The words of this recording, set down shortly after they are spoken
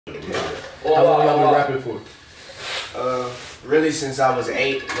How long y'all been rapping for? Really since I was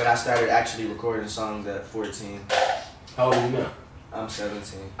 8, but I started actually recording songs at 14. How old are you now? I'm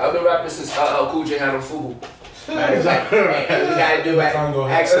 17. I've been rapping since Cool J had on Fubu. Hey, we gotta do it.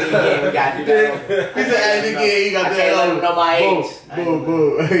 Actually, again, we gotta do that. He said, actually, again, you got that. I can't let him know my age.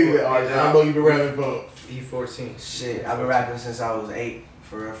 Boo. He said, all right, I know you been rapping for. He 14. Shit, I've been rapping since I was 8,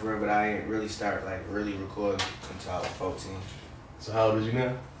 for real, but I ain't really start like really recording until I was 14. So how old is you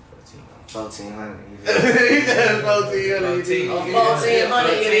now? 1400. He said 1400. 1400,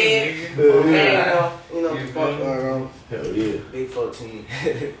 you know, fuck around. Hell yeah. Big 14.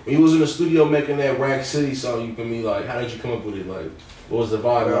 When you was in the studio making that Rack City song, you feel me? Like, how did you come up with it? Like, what was the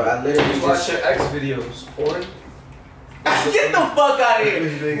vibe? Bro, I literally watch your X videos. Porn? Get the fuck out of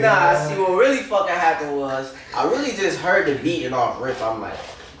here. Nah, see what really fucking happened was I really just heard the beat and off rip. I'm like,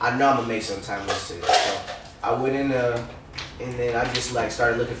 I know I'm gonna make some time with it. So I went in there and then I just like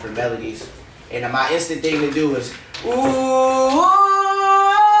started looking for melodies. And my instant thing to do was ooh,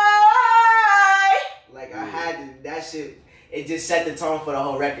 like I had to, that shit. It just set the tone for the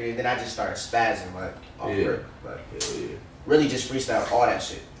whole record, and then I just started spazzing like off rip. Like really just freestyle all that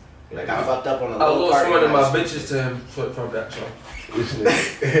shit. Like I fucked up on the little part. I lost one of my shit. bitches to him from that song.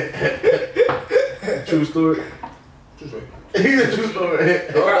 True story. True story. He's a true story.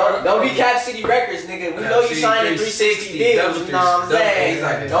 Don't be Cap City Records, nigga. We know you signed in 360 deals, you know what I'm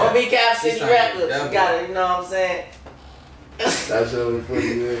saying? Don't be Cap City Records. You gotta, you know what I'm saying? That's really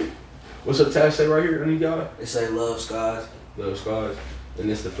funny, man. What's your tag say right here? Any guy? It say Love Skies. Love Skies. And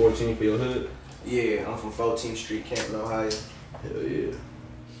it's the 14 for your hood? Yeah, I'm from 14th Street, Canton, Ohio. Hell yeah.